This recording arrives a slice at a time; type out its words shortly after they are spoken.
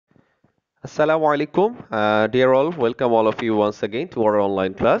Assalamu alaikum, dear all. Welcome all of you once again to our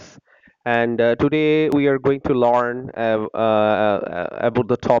online class. And today we are going to learn about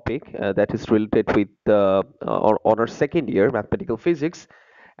the topic that is related with on our second year mathematical physics.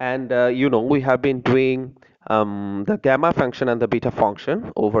 And we have been doing the gamma function and the beta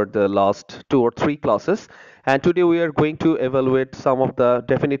function over the last two or three classes. And today we are going to evaluate some of the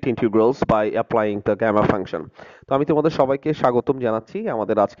definite integrals by applying the gamma function. তো আমি তোমাদের সবাইকে স্বাগতম জানাচ্ছি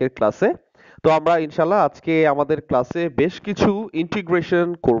আমাদের আজকের ক্লাসে। তো আমরা ইনশাল্লাহ আজকে আমাদের ক্লাসে বেশ কিছু ইন্টিগ্রেশন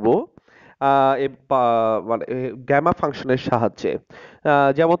করব মানে গ্যামা ফাংশনের সাহায্যে।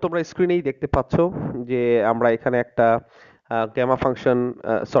 যেমন তোমরা স্ক্রিনেই দেখতে পাচ্ছ যে আমরা এখানে একটা গ্যামা ফাংশন,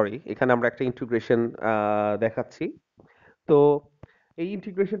 সরি, এখানে আমরা একটা ইন্টিগ্রেশন দেখাচ্ছি। তো এই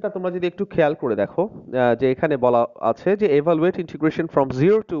ইন্টিগ্রেশনটা তোমরা যদি একটু খেয়াল করে দেখো, যে এখানে বলা আছে যে evaluate integration from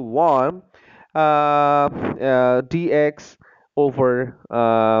 0 to 1 dx over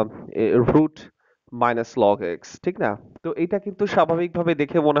root minus log x, ঠিক না? তো এটা কিন্তু স্বাভাবিকভাবে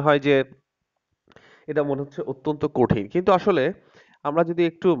দেখে মনে হয় যে এটা মনে হচ্ছে অত্যন্ত কঠিন, কিন্তু আসলে আমরা যদি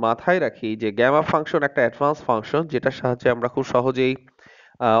একটু মাথায় রাখি যে গ্যামা ফাংশন একটা অ্যাডভান্স ফাংশন যেটার সাহায্যে আমরা খুব সহজেই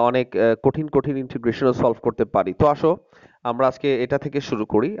অনেক কঠিন কঠিন ইন্টিগ্রেশনও সলভ করতে পারি। তো আসো আমরা আজকে এটা থেকে শুরু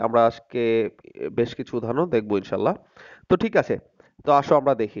করি। আমরা আজকে বেশ কিছু উদাহরণ দেখবো ইনশাল্লাহ। তো ঠিক আছে, তো আসো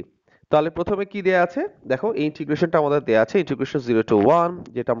আমরা দেখি। তাহলে প্রথমে কি দেয়া আছে? দেখো এই ইন্টিগ্রেশনটা আমাদের দেয়া আছে, ইন্টিগ্রেশন 0 to 1,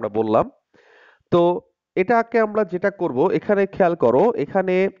 যেটা আমরা বললাম। তো এটাকে আমরা যেটা করব, এখানে খেয়াল করো,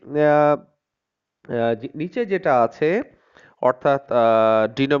 এখানে আহ, নিচে যেটা আছে, অর্থাৎ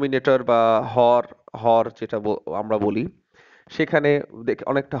ডিনোমিনেটর বা হর, যেটা আমরা বলি, সেখানে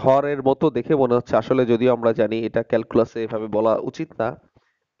অনেকটা হরের মতো দেখে মনে হচ্ছে। আসলে যদিও আমরা জানি এটা ক্যালকুলাসে এভাবে বলা উচিত না,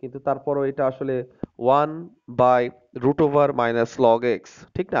 কিন্তু তারপরও এটা আসলে 1 by root over minus log x,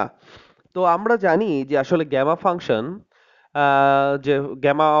 ঠিক না? তো আমরা জানি যে আসলে গ্যামা ফাংশন, যে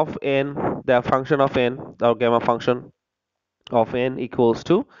gamma of n, the function of n, or gamma function of n equals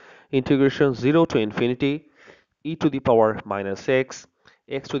to integration 0 to infinity e to the power minus x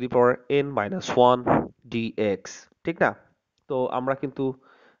to the power n minus 1 dx, ঠিক না? তো আমরা কিন্তু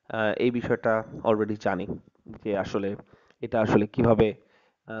এই বিষয়টা already জানি যে আসলে এটা আসলে কিভাবে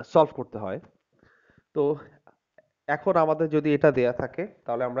সলভ করতে হয়। তো এখন আমাদের যদি এটা দেয়া থাকে,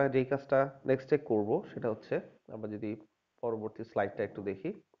 তাহলে আমরা যেই কাজটা নেক্সটে করব সেটা হচ্ছে, আমরা যদি পরবর্তী স্লাইডটা একটু দেখি,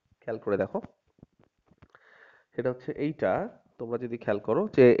 খেয়াল করে দেখো, সেটা হচ্ছে এইটা। তোমরা যদি খেয়াল করো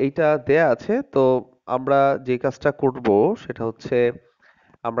যে এইটা দেয়া আছে, তো আমরা যে কাজটা করব সেটা হচ্ছে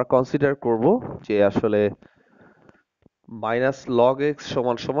আমরা কনসিডার করব যে আসলে মাইনাস লগ এক্স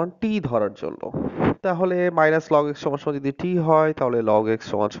সমান সমান টি ধরার জন্য। তাহলে মাইনাস লগ এক্স সমান সমান যদি টি হয়, তাহলে লগ এক্স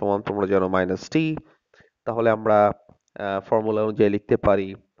সমান সমান তোমরা জানো মাইনাস টি। তাহলে আমরা ফর্মুলা অনুযায়ী লিখতে পারি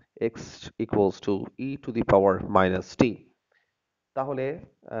x equals to E to the power minus টি। তাহলে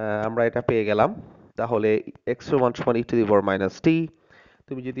আমরা এটা পেয়ে গেলাম। তাহলে এক্স সমান সমান ই টু দি পাওয়ার মাইনাস টি।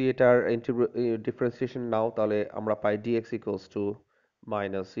 তুমি যদি এটার ডিফারেন্সিয়েশন নাও, তাহলে আমরা পাই dx equals to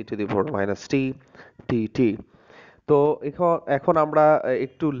minus E to the power minus T dt। তো এখন এখন আমরা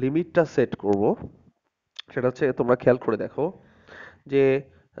একটু লিমিটটা সেট করব। সেটা হচ্ছে তোমরা খেয়াল করে দেখো যে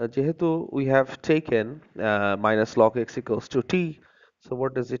যেহেতু we have taken minus log x equals to t, so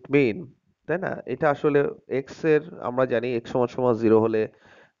what does it mean? তাই না? এটা আসলে x এর, আমরা জানি x সমান সমান 0 হলে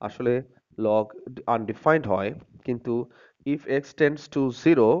আসলে log undefined হয়, কিন্তু if x tends to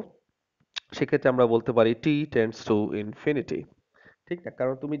 0, সেক্ষেত্রে আমরা বলতে পারি t tends to infinity, ঠিক না?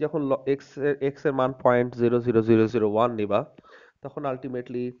 কারণ তুমি যখন x এর মান 0.00001 নিবা, তখন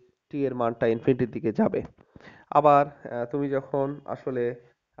আলটিমেটলি t এর মানটা ইনফিনিটির দিকে যাবে। আবার তুমি যখন আসলে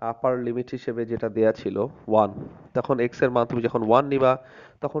আপার লিমিট হিসেবে যেটা দেয়া ছিল 1, তখন x এর মান তুমি যখন 1 নিবা,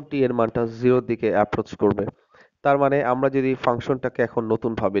 তখন t এর মানটা 0 দিকে অ্যাপ্রোচ করবে। তার মানে আমরা যদি ফাংশনটাকে এখন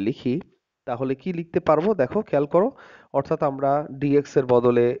নতুন ভাবে লিখি, তাহলে কি লিখতে পারবো দেখো, খেয়াল করো। অর্থাৎ আমরা dx এর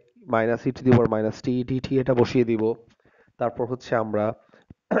বদলে minus E to the power minus T DT এটা বসিয়ে দিব। তারপর হচ্ছে আমরা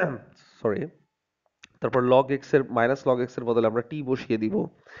সরি, তারপর লগ এক্স এর, মাইনাস লগ এক্স এর বদলে আমরা টি বসিয়ে দিব।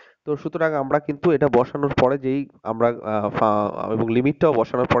 তো সুতরাং আমরা কিন্তু এটা বসানোর পরে যেই আমরা এবং লিমিটটাও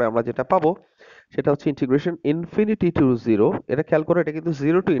বসানোর পরে আমরা যেটা পাবো সেটা হচ্ছে ইন্টিগ্রেশন ইনফিনিটি টু জিরো। এটা খেয়াল করো, এটা কিন্তু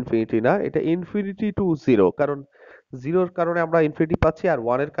জিরো টু ইনফিনিটি না, এটা ইনফিনিটি টু জিরো। কারণ জিরোর কারণে আমরা ইনফিনিটি পাচ্ছি, আর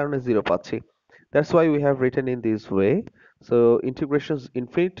ওয়ানের কারণে জিরো পাচ্ছি। That's why we have written in this way. So integration is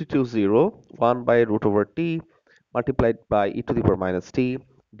infinity to 0, 1 by root over t multiplied by e to the power minus t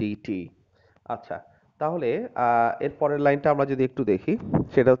dt. আচ্ছা, তাহলে এর পরের লাইনটা আমরা যদি একটু দেখি,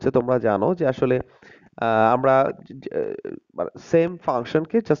 সেটা হচ্ছে তোমরা জানো যে আসলে আমরা সেম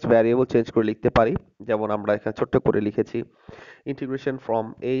ফাংশনকে জাস্ট ভ্যারিয়েবল চেঞ্জ করে লিখতে পারি। যেমন আমরা এখানে ছোট্ট করে লিখেছি, integration from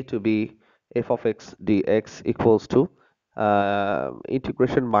a to b f of x dx equals to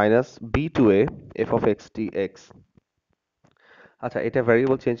integration minus B two A F of x D x. আচ্ছা, এটা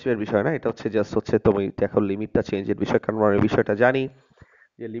ভ্যারিয়েবল চেঞ্জের বিষয় না, এটা হচ্ছে জাস্ট হচ্ছে তুমি দেখো লিমিটটা চেঞ্জের বিষয়, কারণ আমরা এই বিষয়টা জানি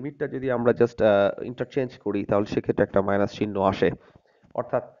যে লিমিটটা যদি আমরা জাস্ট ইন্টারচেঞ্জ করি তাহলে সেক্ষেত্রে একটা মাইনাস চিহ্ন আসে।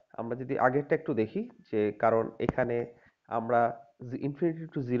 অর্থাৎ আমরা যদি আগেরটা একটু দেখি, যে কারণ এখানে আমরা ইনফিনিটি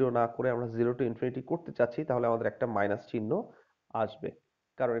টু জিরো না করে আমরা জিরো টু ইনফিনিটি করতে চাচ্ছি, তাহলে আমাদের একটা মাইনাস চিহ্ন আসবে,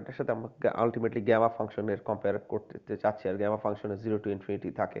 কারণ এটার সাথে আমরা আলটিমেটলি গ্যামা ফাংশনের কম্পেয়ার করতে চাচ্ছি, আর গ্যামা ফাংশনের জিরো টু ইনফিনিটি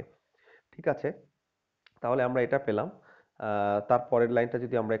থাকে। ঠিক আছে, তাহলে আমরা এটা পেলাম। তারপরের লাইনটা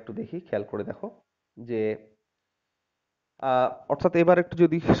যদি আমরা একটু দেখি, খেয়াল করে দেখো যে অর্থাৎ এবার একটু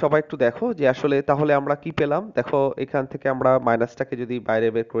যদি সবাই একটু দেখো যে আসলে তাহলে আমরা কি পেলাম, দেখো এখান থেকে আমরা মাইনাসটাকে যদি বাইরে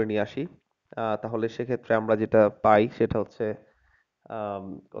বের করে নিয়ে আসি, তাহলে সেক্ষেত্রে আমরা যেটা পাই সেটা হচ্ছে আম,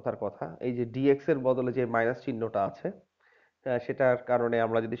 কথার কথা এই যে ডিএক্স এর বদলে যে মাইনাস চিহ্নটা আছে, সেটার কারণে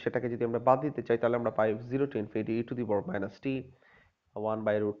আমরা যদি সেটাকে যদি আমরা বাদ দিতে চাই, তাহলে আমরা পাই zero to infinity E to the power minus T one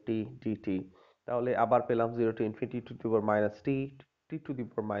by root T DT. তাহলে আবার পেলাম zero to infinity to the power minus T T to the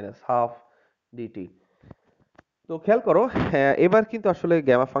power minus half DT. তো খেয়াল করো, হ্যাঁ এবার কিন্তু আসলে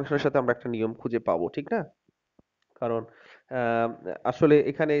গ্যামা ফাংশনের সাথে আমরা একটা নিয়ম খুঁজে পাবো, ঠিক না? কারণ আম, আসলে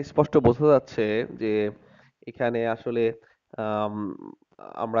এখানে স্পষ্ট বোঝা যাচ্ছে যে এখানে আসলে আম,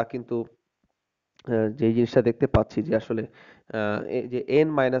 আমরা কিন্তু যে জিনিসটা দেখতে পাচ্ছি যে আসলে এই যে এন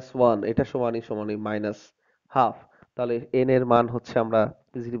মাইনাস ওয়ান এটা সমানই সমানই মাইনাস হাফ, তাহলে এন এর মান হচ্ছে আমরা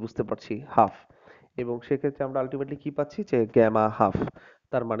ইজিলি বুঝতে পারছি হাফ, এবং সেক্ষেত্রে আমরা আলটিমেটলি কি পাচ্ছি যে গ্যামা হাফ,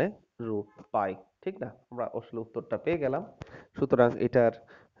 তার মানে রুট পাই। ঠিক না, আমরা আসলে উত্তরটা পেয়ে গেলাম। সুতরাং এটার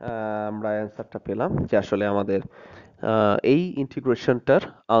আমরা অ্যান্সারটা পেলাম যে আসলে আমাদের এই ইন্টিগ্রেশনটার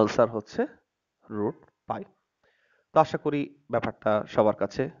আনসার হচ্ছে রুট পাই। তো আশা করি ব্যাপারটা সবার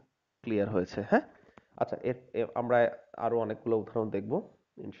কাছে ক্লিয়ার হয়েছে, হ্যাঁ? আচ্ছা, আমরা আরো অনেকগুলো উদাহরণ দেখব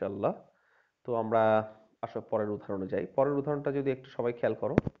ইনশাল্লাহ। তো আমরা আসলে পরের উদাহরণে যাই। পরের উদাহরণটা যদি একটু সবাই খেয়াল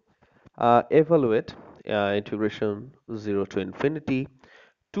করো, evaluate integration 0 to infinity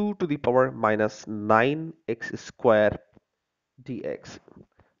 2 to the power minus 9x square dx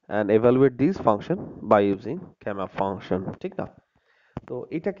and evaluate this function by using gamma function। ঠিক না? তো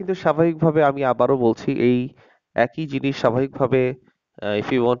এটা কিন্তু স্বাভাবিকভাবে আমি আবারও বলছি, এই একই জিনিস স্বাভাবিকভাবে if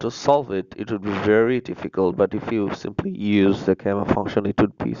you want to solve it, it would be very difficult, but if you simply use the gamma function, it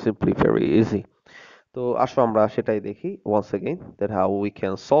would be simply very easy. তো আসো আমরা সেটাই দেখি once again that how we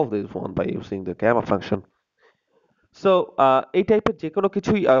can solve this one by using the gamma function. So এই টাইপের যে কোনো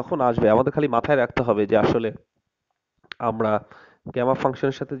কিছুই এখন আসবে, আমাদের খালি মাথায় রাখতে হবে যে আসলে আমরা গ্যামা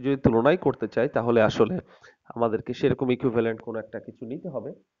ফাংশনের সাথে যদি তুলনাই করতে চাই, তাহলে আসলে আমাদেরকে সেরকম ইকুইভ্যালেন্ট কোনো একটা কিছু নিতে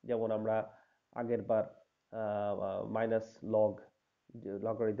হবে। যেমন আমরা আগের বার মাইনাস লগ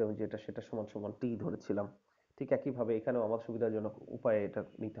লগারিদম যেটা, সেটা সমান সমান টি ধরেছিলাম। ঠিক একইভাবে এখানেও আমার সুবিধাজনক উপায়ে এটা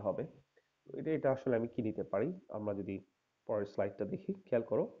নিতে হবে। তো এটা আসলে আমি কি নিতে পারি, আমরা যদি পরের স্লাইডটা দেখি, খেয়াল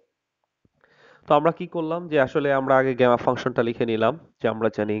করো। তো আমরা কি করলাম যে আসলে আমরা আগে গ্যামা ফাংশনটা লিখে নিলাম, যে আমরা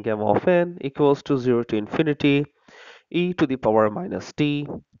জানি gamma of n equals to 0 to infinity e to the power minus t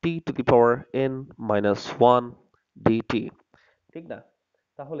t to the power n minus 1 dt। ঠিক না?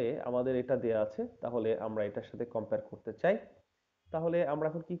 তাহলে আমাদের এটা দেয়া আছে, তাহলে আমরা এটার সাথে কম্পেয়ার করতে চাই। তাহলে আমরা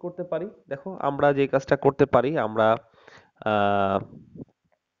এখন কি করতে পারি, দেখো আমরা যে কাজটা করতে পারি, আমরা আহ,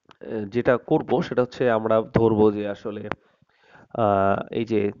 যেটা করব সেটা হচ্ছে আমরা ধরবো যে আসলে এই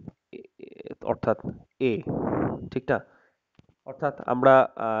যে অর্থাৎ এ, ঠিক না? অর্থাৎ আমরা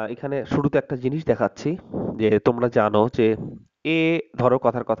এখানে শুরুতে একটা জিনিস দেখাচ্ছি, যে তোমরা জানো যে এ, ধরো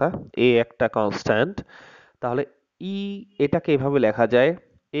কথার কথা এ একটা কনস্ট্যান্ট, তাহলে ই এটাকে এভাবে লেখা যায়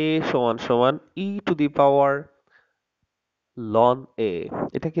এ সমান সমান ই টু দি পাওয়ার লন এ।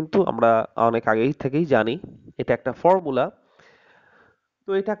 এটা কিন্তু আমরা অনেক আগেই থেকেই জানি, এটা একটা ফর্মুলা। তো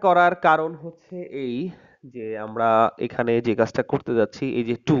এটা করার কারণ হচ্ছে এই, যে আমরা এখানে যে কাজটা করতে যাচ্ছি, এই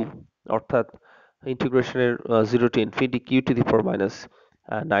যে টু, অর্থাৎ ইন্টিগ্রেশনের zero to infinity Q to the power minus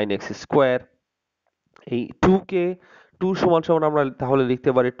 9x square, এই টু কে টু সমান সমান আমরা তাহলে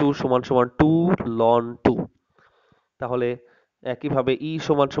লিখতে পারি টু সমান সমান টু লন টু। তাহলে একইভাবে ই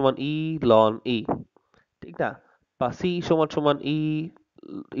সমান সমান ই লন ই, ঠিক না? বা সি সমান সমান ই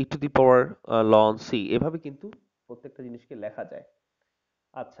ই to the power loan C, এভাবে কিন্তু প্রত্যেকটা জিনিসকে লেখা যায়।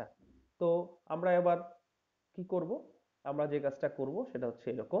 আচ্ছা, তো আমরা এবার কি করব, আমরা যে কাজটা করব সেটা হচ্ছে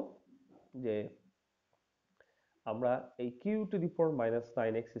এরকম, যে আমরা এই Q to the power minus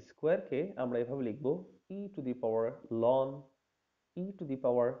nine x স্কোয়ারকে আমরা এভাবে লিখব ই to the power loan E to the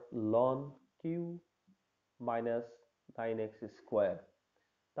power loan Q minus nine x square.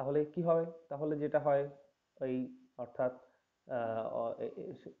 তাহলে কি হয়, তাহলে যেটা হয় এই অর্থাৎ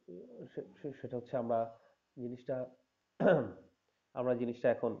সেটা হচ্ছে আমরা জিনিসটা আমরা জিনিসটা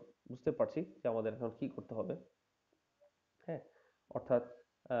এখন বুঝতে পারছি যে আমাদের এখন কি করতে হবে। হ্যাঁ, অর্থাৎ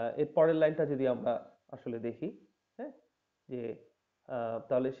এর পরের লাইনটা যদি আমরা আসলে দেখি, হ্যাঁ, যে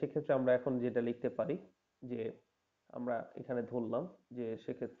তাহলে সেক্ষেত্রে আমরা এখন যেটা লিখতে পারি যে আমরা এখানে ধরলাম যে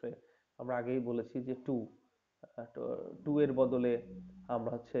সেক্ষেত্রে আমরা আগেই বলেছি যে টু এর বদলে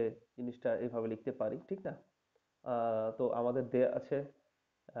আমরা হচ্ছে জিনিসটা এভাবে লিখতে পারি, ঠিক না? তো আমাদের দেয়া আছে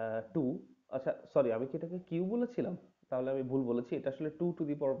টু, আচ্ছা সরি, আমি কি এটাকে কিউ বলেছিলাম? তাহলে আমি ভুল বলেছি, এটা আসলে two to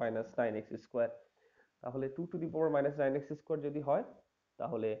the power minus 9 x square. তাহলে two to the power minus 9 x square যদি হয়,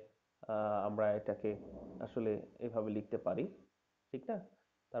 তাহলে আমরা এটাকে আসলে এভাবে লিখতে পারি, ঠিক না?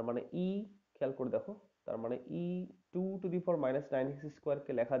 তার মানে খেয়াল করে দেখো, তার মানে two to the power minus 9 x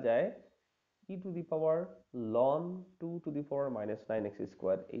স্কোয়ারকে লেখা যায় e to the power loan 2 to the power minus 9 x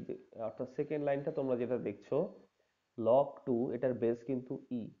square. এই যে অর্থাৎ সেকেন্ড লাইনটা তোমরা যেটা দেখছো, লগ টু, এটার বেস কিন্তু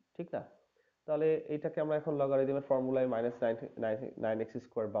ঠিক না? তাহলে এটাকে আমরা এখন লগারিদমের ফর্মুলায় মাইনাস নাইন এক্স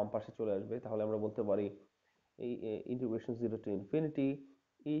স্কোয়ার বাম পাশে চলে আসবে, তাহলে আমরা বলতে পারি এই integration zero to infinity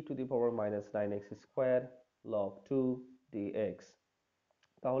e to the power minus 9 x square log two dx.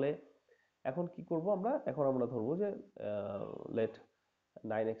 তাহলে এখন কি করব আমরা? এখন আমরা ধরবো যে late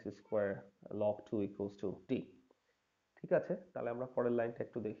 9 x square log two equals to টি। ঠিক আছে, তাহলে আমরা পরের লাইনটা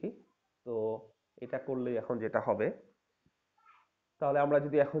একটু দেখি। তো এটা করলে এখন যেটা হবে, তাহলে আমরা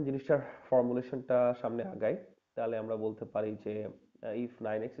যদি এখন জিনিসটার ফর্মুলেশনটা সামনে আগাই, তাহলে আমরা বলতে পারি যে if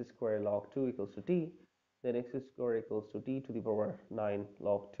 9 x square log 2 equals to t, then x square equals to t to the power 9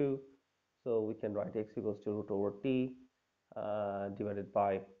 log 2. So we can write x equals to root over t divided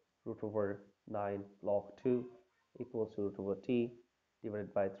by root over 9 log 2 equals to root over t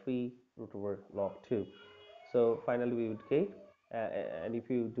divided by 3 root over log 2. So finally we would get, and if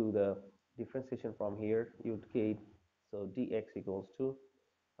you do the differentiation from here, you would get, so dx equals to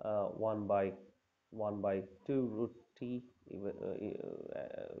 1 by 2 root t,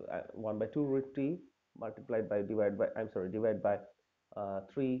 1 by 2 root t multiplied by divide by, I'm sorry, divide by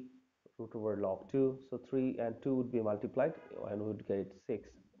 3 root over log 2. So 3 and 2 would be multiplied and we would get 6.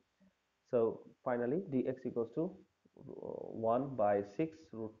 So finally dx equals to 1 by 6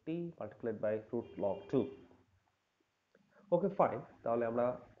 root t multiplied by root log 2. Okay fine, তাহলে আমরা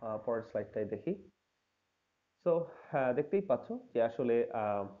পরের স্লাইডটাই দেখি। So দেখতেই পাচ্ছ যে আসলে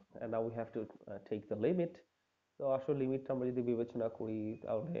now we have to take the limit. তো আসলে লিমিটটা আমরা যদি বিবেচনা করি,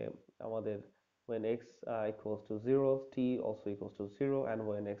 তাহলে আমাদের when x equals to 0, t also equals to 0, and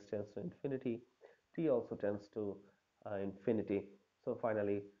when x tends to infinity, t also tends to infinity. So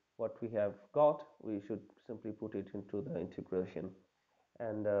finally what we have got, we should simply put it into the integration.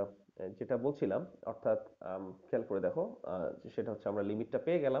 And যেটা বলছিলাম, অর্থাৎ খেয়াল করে দেখো, সেটা হচ্ছে আমরা লিমিটটা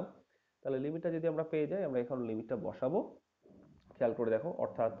পেয়ে গেলাম। তাহলে লিমিটটা যদি আমরা পেয়ে যাই, আমরা এখন লিমিটটা বসাবো। খেয়াল করে দেখো,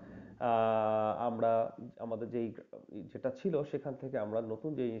 অর্থাৎ আমরা আমাদের যেটা ছিল সেখান থেকে আমরা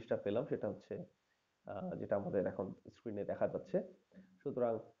নতুন যে জিনিসটা পেলাম সেটা হচ্ছে যেটা আমাদের এখন স্ক্রিনে দেখা যাচ্ছে।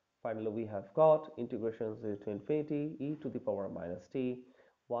 সুতরাং finally we have got integration 0 to infinity e to the power minus t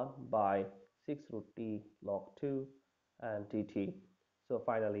 1 by 6 root t log 2 and dt. So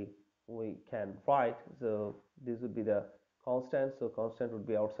finally we can write, so this would be the constant, so constant would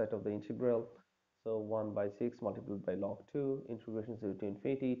be outside of the integral. So 1 by 6 multiplied by log 2 integration 0 to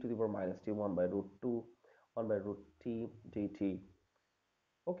infinity to the power minus t 1 by root 2 1 by root t dt.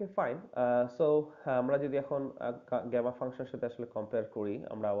 Okay fine. So আমরা যদি এখন gamma ফাংশনের সাথে আসলে compare করি,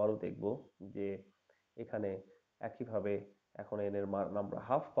 আমরা আবারও দেখব যে এখানে একইভাবে এখন এন এর মান আমরা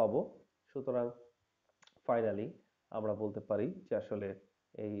হাফ পাবো। সুতরাং ফাইনালি আমরা বলতে পারি যে আসলে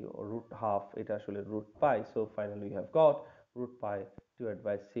এই রুট হাফ, এটা আসলে root pi. So finally we have got root pi divide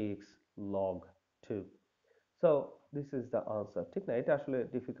by 6 log 2। So this is the answer, ঠিক না? এটা আসলে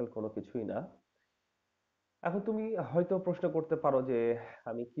ডিফিকাল্ট কোনো কিছুই না। এখন তুমি হয়তো প্রশ্ন করতে পারো যে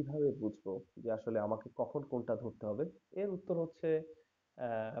আমি কিভাবে বুঝবো যে আসলে আমাকে কখন কোনটা ধরতে হবে? এর উত্তর হচ্ছে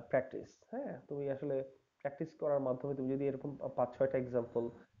প্র্যাকটিস। হ্যাঁ, তুমি আসলে প্র্যাকটিস করার মাধ্যমে তুমি যদি এরকম 5-6টা এক্সাম্পল,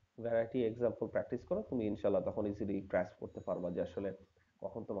 ভ্যারাইটি এক্সাম্পল প্র্যাকটিস করো, তুমি ইনশাল্লাহ তখন ইজিলি গ্রাস্প করতে পারবা যে আসলে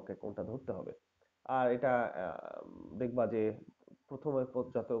কখন তোমাকে কোনটা ধরতে হবে। আর এটা দেখবা যে প্রথমে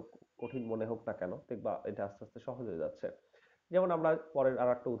যত কঠিন মনে হোক না কেন, দেখবা এটা আস্তে আস্তে সহজ হয়ে যাচ্ছে। যেমন আমরা পরের আর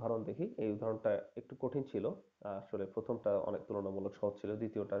একটা উদাহরণ দেখি। এই উদাহরণটা একটু কঠিন ছিল। আসলে প্রথমটা অনেক তুলনামূলক সহজ ছিল,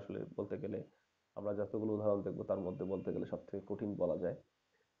 দ্বিতীয়টা আসলে বলতে গেলে আমরা যতগুলো উদাহরণ দেখবো তার মধ্যে বলতে গেলে সব থেকে কঠিন বলা যায়।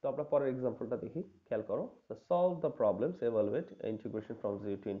 তো আমরা পরের এক্সাম্পলটা দেখি, খেয়াল করো। So solve the problems, evaluate integration from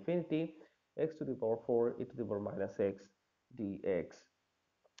 0 to infinity x to the power 4 e to the power minus x dx.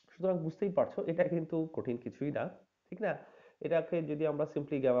 সুতরাং বুঝতেই পারছো এটা কিন্তু কঠিন কিছুই না, ঠিক না? এটাকে যদি আমরা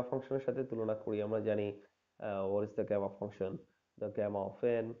সিম্পলি গামা ফাংশনের সাথে তুলনা করি, আমরা জানি what is the gamma function? The gamma of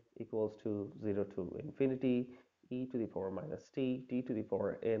n equals to 0 to infinity e to the power minus t t to the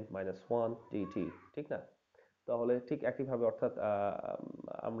power n minus 1 dt, ঠিক না? তাহলে ঠিক একইভাবে অর্থাৎ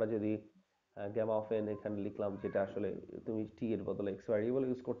আমরা যদি gamma of n এখানে লিখলাম, যেটা আসলে তুমি t এর বদলে x ভ্যারিয়েবল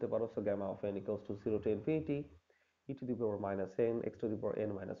ইউজ করতে পারো, so gamma of n equals to 0 to infinity e to the power minus n x to the power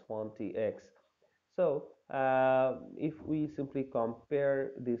n minus 1 tx. So if we simply compare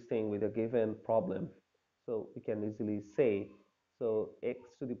this thing with a given problem, so we can easily say, so x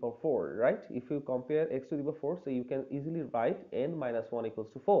to the power 4, right? If you compare x to the power 4, so you can easily write n minus 1 equals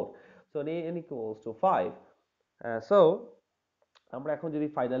to 4. So n equals to 5. So আমরা এখন যদি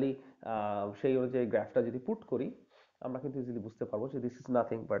finally সেই অনুযায়ী গ্রাফটা যদি put করি, আমরা কিন্তু ইজিলি বুঝতে পারবো যে this is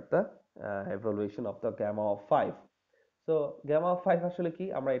nothing but the evaluation of the gamma of 5. So gamma of 5 আসলে কি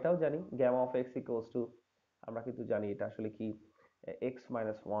আমরা এটাও জানি, gamma of x equals to, আমরা কিন্তু জানি এটা আসলে কি x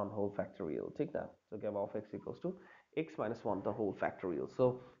minus 1 whole factorial, ঠিক না? So gamma of x equals to x minus 1 the whole factorial. So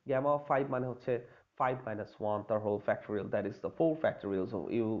gamma of 5 মানে হচ্ছে 5 minus 1 the whole factorial, that is the 4 factorial. So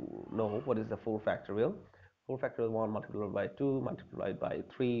you know what is the 4 factorial. 4 factorial 1 multiplied by 2 multiplied by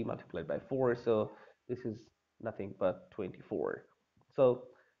 3 multiplied by 4. So this is nothing but 24. So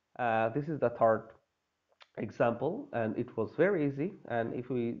this is the third example, and it was very easy. And if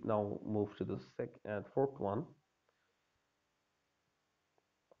we now move to the fourth one,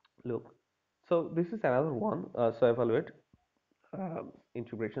 look, so this is another one. So evaluate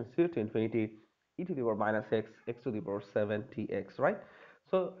integration 0 to infinity e to the power minus x x to the power 7 tx, right?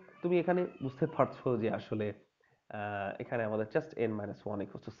 So তুমি এখানে বুঝতে পারছো যে আসলে এখানে আমাদের just n minus 1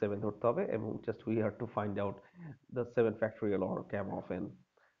 equals to 7 ধরতে হবে, এবং just we have to find out the 7 factorial or gamma of n,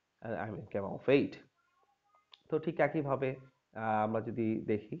 I mean gamma of 8. তো ঠিক একইভাবে আমরা যদি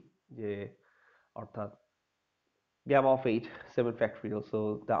দেখি যে অর্থাৎ gamma of 8 7 factorial, so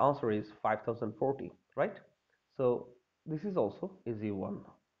the answer is 5040, right? So this is also easy one.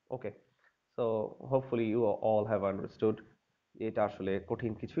 Okay, so hopefully you all have understood এটা আসলে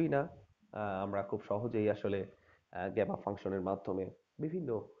কঠিন কিছুই না। আমরা খুব সহজেই আসলে gamma ফাংশনের মাধ্যমে বিভিন্ন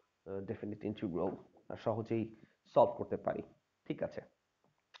definite integral সহজেই সলভ করতে পারি। ঠিক আছে,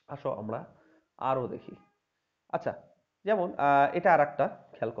 আসো আমরা আরো দেখি। আচ্ছা, যেমন এটা আরেকটা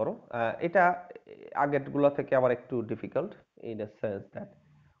খেয়াল করো, এটা আগেরগুলো থেকে আবার একটু difficult in a sense that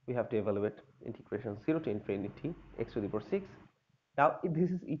we have to evaluate integration 0 to infinity x to the power 6. Now this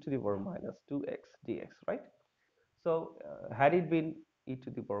is e to the power minus 2x dx, right? So had it been e to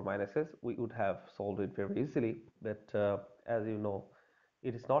the power minus s, we would have solved it very easily, but as you know,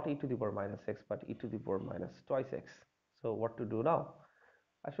 it is not e to the power minus x but e to the power minus twice x. So what to do now?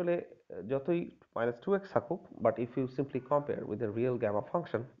 আসলে যতই minus 2x থাকুক, but if you simply compare with the real gamma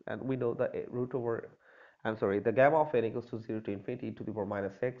function, and we know the root over, I'm sorry, the gamma of n equals to 0 to infinity e to the power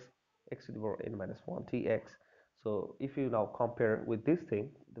minus x x to the power n minus 1 tx. So if you now compare with this thing,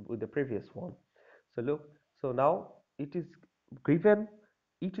 with the previous one, so look, so now it is given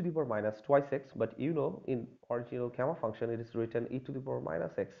e to the power minus twice x, but you know in original gamma function it is written e to the power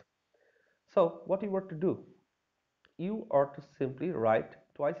minus x. So what you were to do, you are to simply write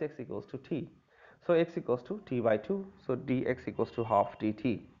twice x equals to t. So x equals to t by 2, so dx equals to half dt.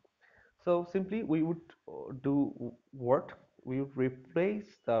 So simply we would do what? We would replace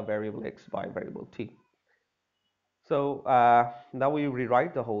the variable x by variable t. So now we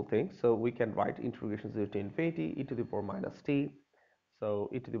rewrite the whole thing. So we can write integration 0 to infinity e to the power minus t. So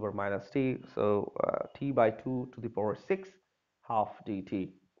e to the power minus t, so t by 2 to the power 6 half dt,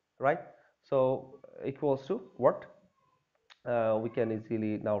 right? So equals to what? We can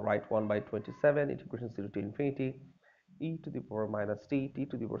easily now write 1 by 27 integration 0 to infinity e to the power minus t t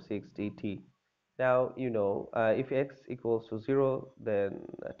to the power 6 dt. Now you know if x equals to 0, then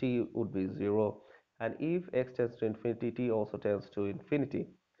t would be 0, and if x tends to infinity, t also tends to infinity.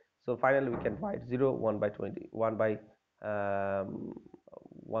 So finally we can write 0 1 by 20 1 by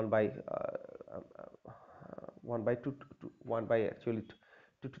 1 by 1 by 2, 1 by actually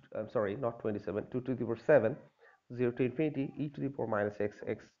 2, I'm sorry, not 27, 2 to the power 7 0 to infinity e to the power minus x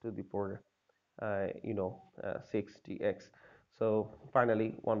x to the power 6 dx. So finally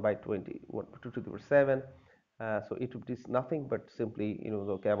 1 by 20 2 to the power 7, so it is nothing but simply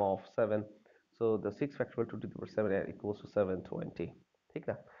the gamma of 7. So the 6 factorial 2 to the power 7 equals to 720, ঠিক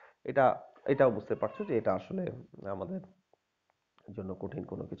না? এটা এটাও বুঝতে পারছো যে এটা আসলে আমাদের জন্য কঠিন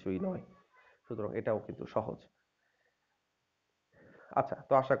কোনো কিছুই নয়, সুতরাং এটাও কিন্তু সহজ। আচ্ছা,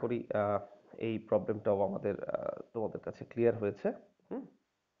 তো আশা করি এই প্রবলেমটাও আমাদের তোমাদের কাছে ক্লিয়ার হয়েছে। হুম,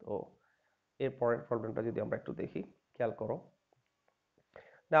 তো এর পরের প্রবলেমটা যদি আমরা একটু দেখি, খেয়াল করো।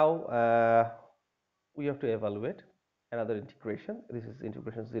 নাও we have to evaluate another integration. This is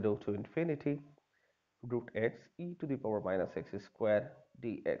integration 0 to infinity root x e to the power minus x square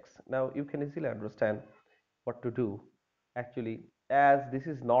dx. Now you can easily understand what to do. Actually, as this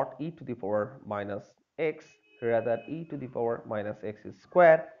is not e to the power minus x, rather e to the power minus x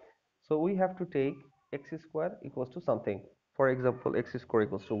square. So we have to take x square equals to something. For example, x square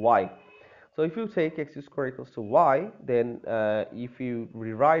equals to y. So if you take x square equals to y, then if you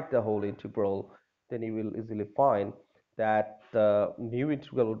rewrite the whole integral, then you will easily find that the new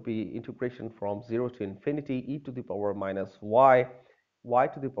integral would be integration from 0 to infinity e to the power minus y, y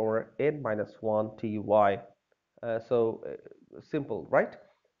to the power n minus 1 ty. So simple, right?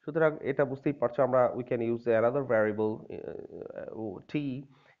 সুতরাং এটা বুঝতেই পারছো আমরা we can use another variable t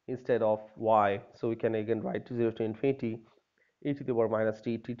instead of y, so we can again write to 0 to infinity e to the power minus t,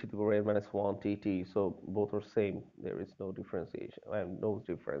 t to the power n minus 1, tt. So both are same. There is no differentiation and no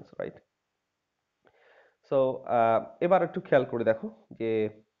difference, right? So এবার একটু খেয়াল করে দেখো যে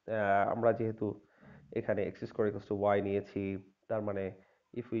আমরা যেহেতু এখানে x square equals to y নিয়েছি, তার মানে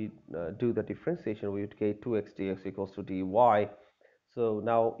if we do the differentiation we would get 2x dx equals to dy. So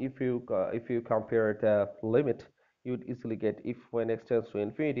now if you compare the limit, you would easily get if when x tends to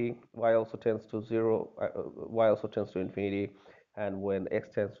infinity, y also tends to 0, y also tends to infinity, and when x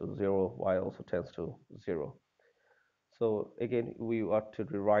tends to 0, y also tends to 0. So again, we ought to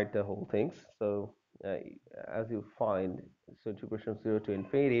rewrite the whole things. So as you find, so integration 0 to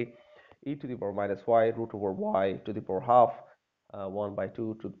infinity, e to the power minus y root over y to the power half, 1 by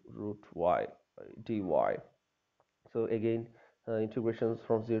 2 to root y dy. So again, integrations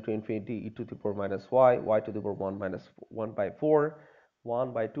from 0 to infinity, e to the power minus y to the power 1 minus 1 by 4,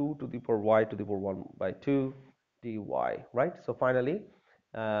 1 by 2 to the power y to the power 1 by 2 dy, right? So finally,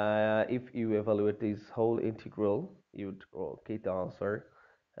 if you evaluate this whole integral, you would get the answer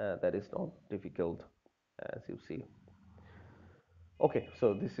that is not difficult, as you see. Okay, so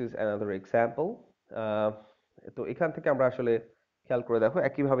this is another example. তো এখান থেকে আমরা আসলে খেয়াল করে দেখো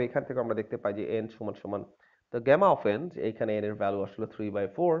একইভাবে এখান থেকে আমরা দেখতে পাই যে n সমান সমান তো gamma of n, এখানে n এর ভ্যালু আসলে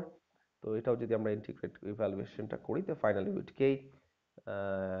 3/4। তো এটাও যদি আমরা ইন্টিগ্রেট ইভ্যালুয়েশনটা করি তো finally weed gate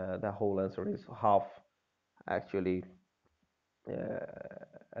the whole answer is half actually,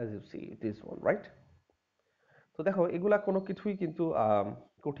 as you see this one, right? তো দেখো এগুলা কোনো কিছুই কিন্তু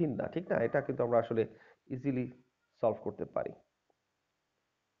কঠিন না, ঠিক না? এটা কিন্তু আমরা আসলে ইজিলি সলভ করতে পারি।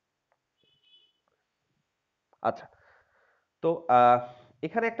 আচ্ছা, তো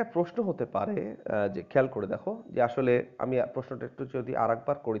এখানে একটা প্রশ্ন হতে পারে, যে খেয়াল করে দেখো যে আসলে আমি প্রশ্নটা একটু যদি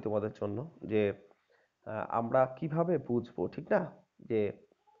আরেকবার করি তোমাদের জন্য, যে আমরা কিভাবে বুঝবো, ঠিক না? যে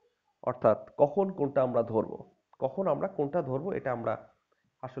অর্থাৎ কখন কোনটা আমরা ধরবো, কখন আমরা কোনটা ধরবো, এটা আমরা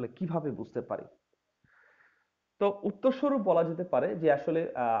আসলে কিভাবে বুঝতে পারি? তো উত্তরস্বরূপ বলা যেতে পারে যে আসলে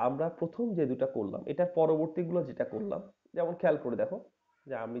আমরা প্রথম যে দুটা করলাম এটার পরবর্তীগুলো যেটা করলাম, যেমন খেয়াল করে দেখো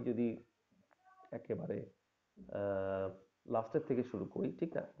যে আমি যদি একেবারে লাস্টের থেকে শুরু করি,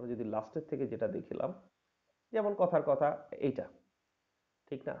 ঠিক না? আমরা যদি লাস্টের থেকে যেটা দেখিলাম, যেমন কথার কথা এইটা,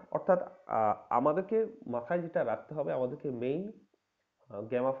 ঠিক না? অর্থাৎ আমাদেরকে মাথায় যেটা রাখতে হবে, আমাদেরকে মেইন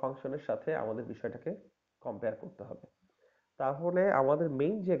গ্যামা ফাংশনের সাথে আমাদের বিষয়টাকে কম্পেয়ার করতে হবে। তাহলে আমাদের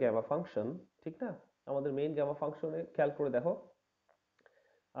মেইন যে গ্যামা ফাংশন, ঠিক না? আমাদের মেইন গ্যামা ফাংশনে খেয়াল করে দেখো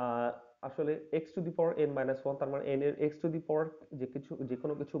আসলে x to the power n minus one, তার মানে n এর x টু দি পাওয়ার যে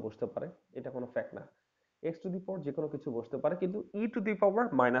কোনো কিছু বসতে পারে, এটা কোনো ফ্যাক্ট না। x টু দি পাওয়ার যে কোনো কিছু বসতে পারে, কিন্তু e to the power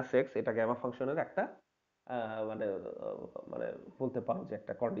minus x এটা গ্যামা ফাংশনের একটা মানে মানে বলতে পারো যে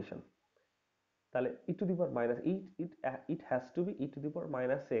একটা কন্ডিশন। তাহলে e to the power minus it has to B e to the power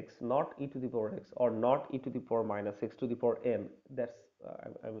minus x, not e to the power x, or not e to the power minus x to the power n। That's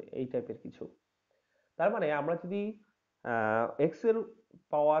এই টাইপের কিছু। তার মানে আমরা যদি x এর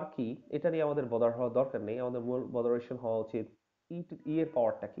পাওয়ার কি এটা নিয়ে আমাদের বদার হওয়ার দরকার নেই, আমাদের মূল বদারেশন হওয়া উচিত ই এর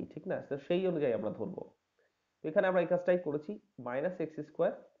পাওয়ারটা কি, ঠিক না? তো সেই অনুযায়ী আমরা ধরবো। তো এখানে আমরা এই কাজটাই করেছি, মাইনাস এক্স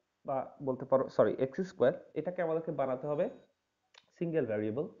স্কোয়ার বা বলতে পারো সরি এক্স স্কোয়ার, এটাকে আমাদেরকে বানাতে হবে সিঙ্গেল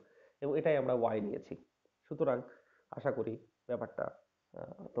ভ্যারিয়েবল, এবং এটাই আমরা ওয়াই নিয়েছি। সুতরাং আশা করি ব্যাপারটা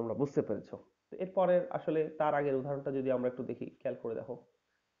তোমরা বুঝতে পেরেছো। তো এরপরে আসলে তার আগের উদাহরণটা যদি আমরা একটু দেখি, খেয়াল করে দেখো,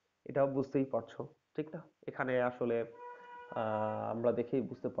 এটাও বুঝতেই পারছো, ঠিক না? এখানে আসলে আমরা দেখেই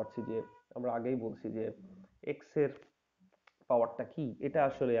বুঝতে পারছি যে আমরা আগেই বলছি যে এক্স এর পাওয়ারটা কি, এটা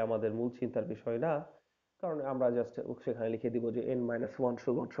আসলে আমাদের মূল চিন্তার বিষয় না, কারণ আমরা জাস্ট সেখানে লিখে দিব যে n মাইনাস ওয়ান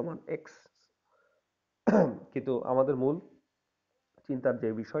সমান সমান এক্স। কিন্তু আমাদের মূল চিন্তার যে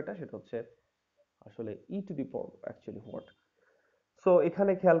বিষয়টা সেটা হচ্ছে আসলে ই to the power actually what. So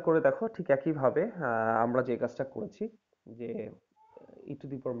এখানে খেয়াল করে দেখো ঠিক একইভাবে আমরা যে কাজটা করেছি যে e to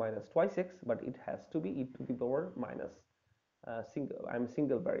the power minus twice x, but it has to be e to the power minus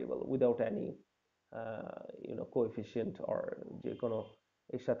single variable without any coefficient or যে কোনো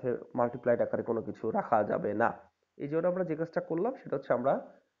এর সাথে মাল্টিপ্লাইড আকারে কোনো কিছু রাখা যাবে না। এই জন্য আমরা যে কাজটা করলাম সেটা হচ্ছে আমরা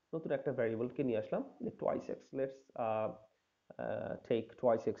নতুন একটা ভ্যারিয়েবলকে নিয়ে আসলাম যে twice x, let's take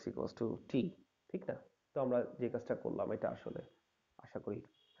twice x equals to t, ঠিক না? তো আমরা যে কাজটা করলাম এটা আসলে আশা করি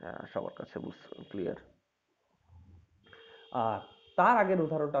সবার কাছে ক্লিয়ার। আর তার আগের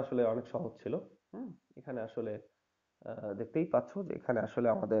উদাহরণটা আসলে অনেক সহজ ছিল। হুম, এখানে আসলে দেখতেই পাচ্ছ যে এখানে আসলে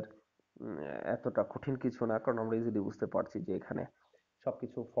আমাদের উম, এতটা কঠিন কিছু না, কারণ আমরা ইজিলি বুঝতে পারছি যে এখানে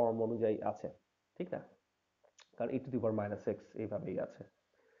সবকিছু ফর্ম অনুযায়ী আছে, ঠিক না? কারণ ই to the power minus x এইভাবেই আছে।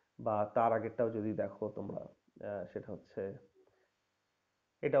 বা তার আগেরটাও যদি দেখো তোমরা, সেটা হচ্ছে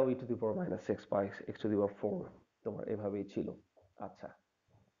এটাও ই to the power minus x বা x to the power four তোমার এভাবেই ছিল। আচ্ছা,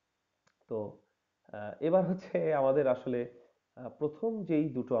 তো এবার হচ্ছে আমাদের আসলে প্রথম যেই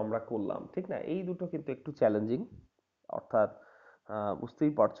দুটো আমরা করলাম, ঠিক না, এই দুটো কিন্তু একটু চ্যালেঞ্জিং। অর্থাৎ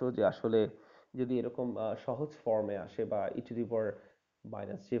বুঝতেই পারছো যে আসলে যদি এরকম সহজ ফর্মে আসে বা ই টু দি পাওয়ার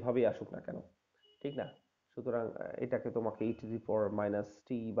মাইনাস যেভাবেই আসুক না কেন, ঠিক না, সুতরাং এটাকে তোমাকে ই টু দি পাওয়ার মাইনাস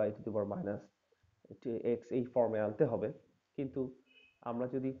টি বা ই to the power minus x এই ফর্মে আনতে হবে। কিন্তু আমরা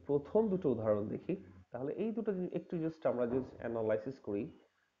যদি প্রথম দুটো উদাহরণ দেখি, তাহলে এই দুটো যদি একটু জাস্ট আমরা জাস্ট অ্যানালাইসিস করি।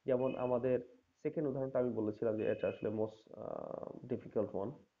 যেমন আমাদের সেকেন্ড উদাহরণটা আমি বলেছিলাম যে এটা আসলে মোস্ট ডিফিকাল্ট ওয়ান,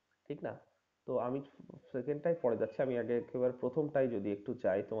 ঠিক না? তো আমি সেকেন্ডটাই পরে যাচ্ছি, আমি আগে একেবারে প্রথমটাই যদি একটু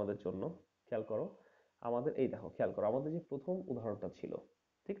চাই তোমাদের জন্য। খেয়াল করো, আমাদের এই দেখো, খেয়াল করো আমাদের যে প্রথম উদাহরণটা ছিল,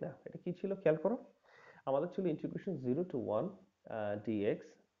 ঠিক না, এটা কি ছিল খেয়াল করো। আমাদের ছিল integration 0 to 1 dx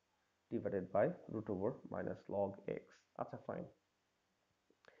divided by root over minus log x. আচ্ছা ফাইন।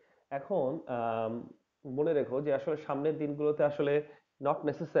 এখন মনে রেখো যে আসলে সামনের দিনগুলোতে আসলে নট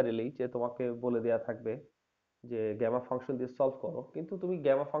নেসেসারিলি যে তোমাকে বলে দেয়া থাকবে যে গ্যামা ফাংশন দিয়ে সলভ করো, কিন্তু তুমি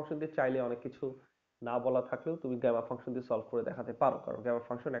গ্যামা ফাংশন দিয়ে চাইলে অনেক কিছু না বলা থাকলেও তুমি গ্যামা ফাংশন দিয়ে সলভ করে দেখাতে পারো, কারণ গ্যামা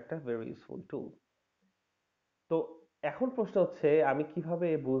ফাংশন একটা ভেরি ইউজফুল টুল। তো এখন প্রশ্ন হচ্ছে আমি কিভাবে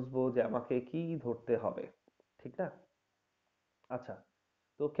বুঝবো যে আমাকে কি ধরতে হবে, ঠিক না? আচ্ছা,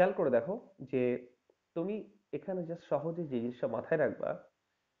 তো খেয়াল করে দেখো যে তুমি এখানে জাস্ট সহজে যে জিনিসটা মাথায় রাখবা,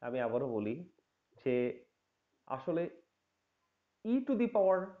 আমি আবারও বলি যে আসলে ই টু দি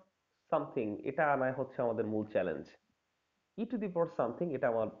পাওয়ার সামথিং এটা আনাই হচ্ছে আমাদের মূল challenge. E to the power something এটা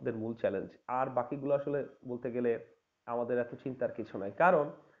আমাদের মূল চ্যালেঞ্জ। আর বাকিগুলো আসলে বলতে গেলে আমাদের এত চিন্তার কিছু নাই, কারণ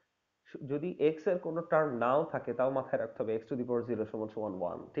যদি এক্স এর কোনো টার্ম নাও থাকে তাও মাথায় রাখতে হবে x to the power zero সমান সমান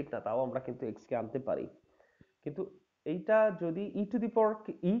ওয়ান, ঠিক না? তাও আমরা কিন্তু এক্স কে আনতে পারি। কিন্তু এইটা যদি ই টু দি পাওয়ার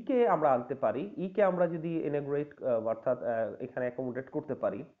ই কে আমরা আনতে পারি, ই কে আমরা যদি ইন্টিগ্রেট অর্থাৎ এখানে অ্যাকোমোডেট করতে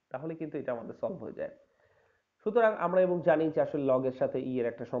পারি, তাহলে কিন্তু এটা আমাদের সলভ হয়ে যায়। সুতরাং আমরা এবং জানি যে আসলে লগ এর সাথে ই এর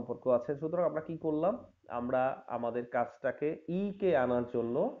একটা সম্পর্ক আছে, সুতরাং আমরা কি করলাম, আমরা আমাদের কাজটাকে ই কে আনার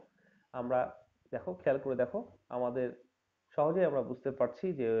জন্য আমরা, দেখো খেয়াল করে দেখো, আমাদের সহজেই আমরা বুঝতে পারছি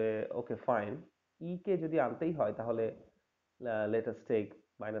যে ওকে ফাইন, ই কে যদি আনতেই হয় তাহলে let us take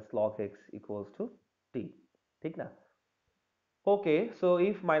minus log x equals to টি, ঠিক না? ওকে, so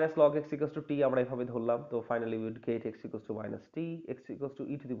if minus log x equals to টি আমরা এভাবে ধরলাম, তো finally weed get x equals to minus T, x equals to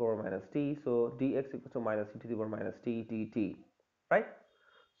E to the power minus T, so D x equals to minus E to the power minus T T T, right?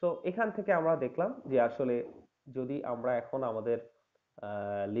 So এখান থেকে আমরা দেখলাম যে আসলে যদি আমরা এখন আমাদের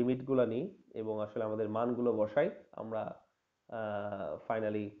লিমিটগুলো নিই এবং আসলে আমাদের মানগুলো বসাই, আমরা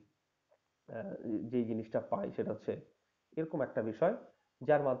ফাইনালি যে জিনিসটা পাই সেটা হচ্ছে এরকম একটা বিষয়,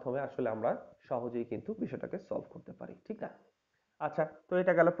 যার মাধ্যমে আসলে আমরা সহজেই কিন্তু বিষয়টাকে সলভ করতে পারি, ঠিক না? আচ্ছা, তো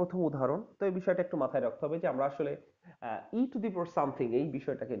এটা গেল প্রথম উদাহরণ। তো এই বিষয়টা একটু মাথায় রাখতে হবে যে আমরা আসলে ই টু দি পাওয়ার সামথিং এই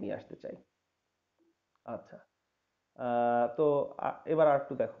বিষয়টাকে নিয়ে আসতে চাই। আচ্ছা, তো এবার আর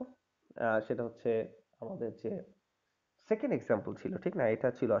একটু দেখো, সেটা হচ্ছে আমাদের যে সেকেন্ড এক্সাম্পল ছিল, ঠিক না, এটা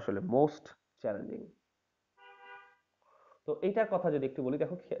ছিল আসলে মোস্ট চ্যালেঞ্জিং। তো এইটার কথা যদি একটু বলি,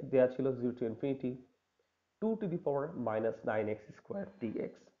 দেখো দেয়া ছিল 0 to ∞ 2 to the power - 9x square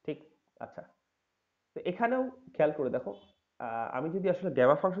dx, ঠিক? আচ্ছা, তো এখানেও খেয়াল করে দেখো, আমি যদি আসলে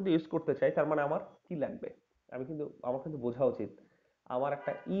গ্যামা ফাংশন ইউজ করতে চাই, তার মানে আমার কি লাগবে, আমার কিন্তু বোঝা উচিত আমার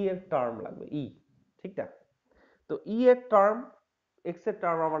একটা ই এর টার্ম লাগবে, ই, ঠিক না? তো ই এর টার্ম, এক্স এর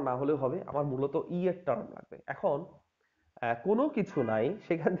টার্ম আমার না হলেও হবে, আমার মূলত ই এর টার্ম লাগবে। এখন কোনো কিছু নাই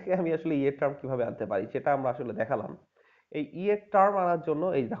সেখান থেকে আমি আসলে ই এর টার্ম কিভাবে আনতে পারি সেটা আমরা আসলে দেখালাম। এই ই এর টার্ম আনার জন্য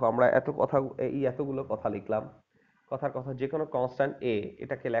এই দেখো আমরা এত কথা, এই এতগুলো কথা লিখলাম। কথার কথা, যে কোনো কনস্ট্যান্ট এ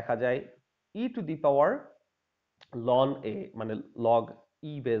এটাকে লেখা যায় ই টু দি পাওয়ার লন এ, মানে লগ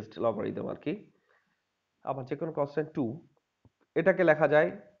ই বেসড লগারিদম আর কি। আবার যে কোনো কনস্ট্যান্ট টু এটাকে লেখা যায়,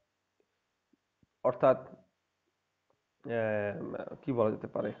 অর্থাৎ কি বলা যেতে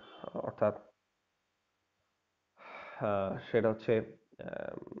পারে, অর্থাৎ সেটা হচ্ছে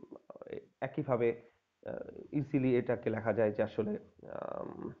আম, একইভাবে ইজিলি এটাকে লেখা যায় যে আসলে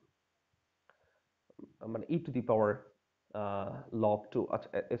আম, মানে ই to the power log two. আচ্ছা,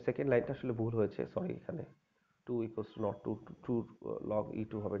 সেকেন্ড লাইনটা আসলে ভুল হয়েছে, সরি, এখানে two equals to not to, two log E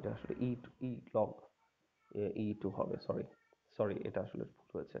two হবে, এটা আসলে ই লগ ই টু হবে, সরি সরি, এটা আসলে ভুল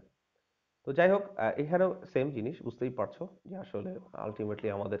হয়েছে। তো যাই হোক এখানেও সেম জিনিস বুঝতেই পারছো যে আসলে আলটিমেটলি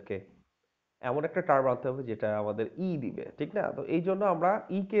আমাদেরকে এমন একটা টার্ম আনতে হবে যেটা আমাদের দিবে ঠিক না? তো এই জন্য আমরা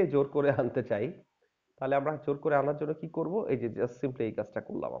কে জোর করে আনতে চাই। তাহলে আমরা জোর করে আনার জন্য কি করব? এই যে জাস্ট সিম্পলি এই কাজটা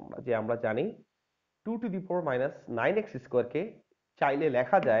করলাম আমরা, যে আমরা জানি 2 to the power - 9x স্কোয়ারকে চাইলে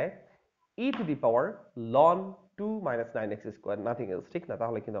লেখা যায় e to the power ln 2 - 9x square, nothing else, ঠিক না?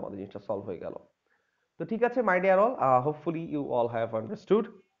 তাহলে কিন্তু আমাদের জিনিসটা সলভ হয়ে গেল। তো ঠিক আছে my dear all, hopefully you all have understood,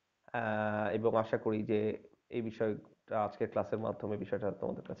 এবং আশা করি যে এই বিষয়টা আজকের ক্লাসের মাধ্যমে বিষয়টা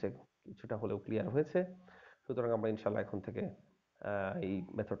তোমাদের কাছে কিছুটা হলেও ক্লিয়ার হয়েছে। সুতরাং আমরা ইনশাল্লাহ এখন থেকে এই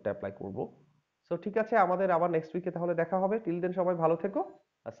মেথডটা অ্যাপ্লাই করব। সো ঠিক আছে, আমাদের আবার নেক্সট উইকে তাহলে দেখা হবে। টিল দেন সবাই ভালো থেকো।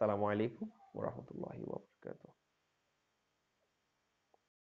 আসসালামু আলাইকুম ওয়া রাহমাতুল্লাহি ওয়া বারাকাতুহু।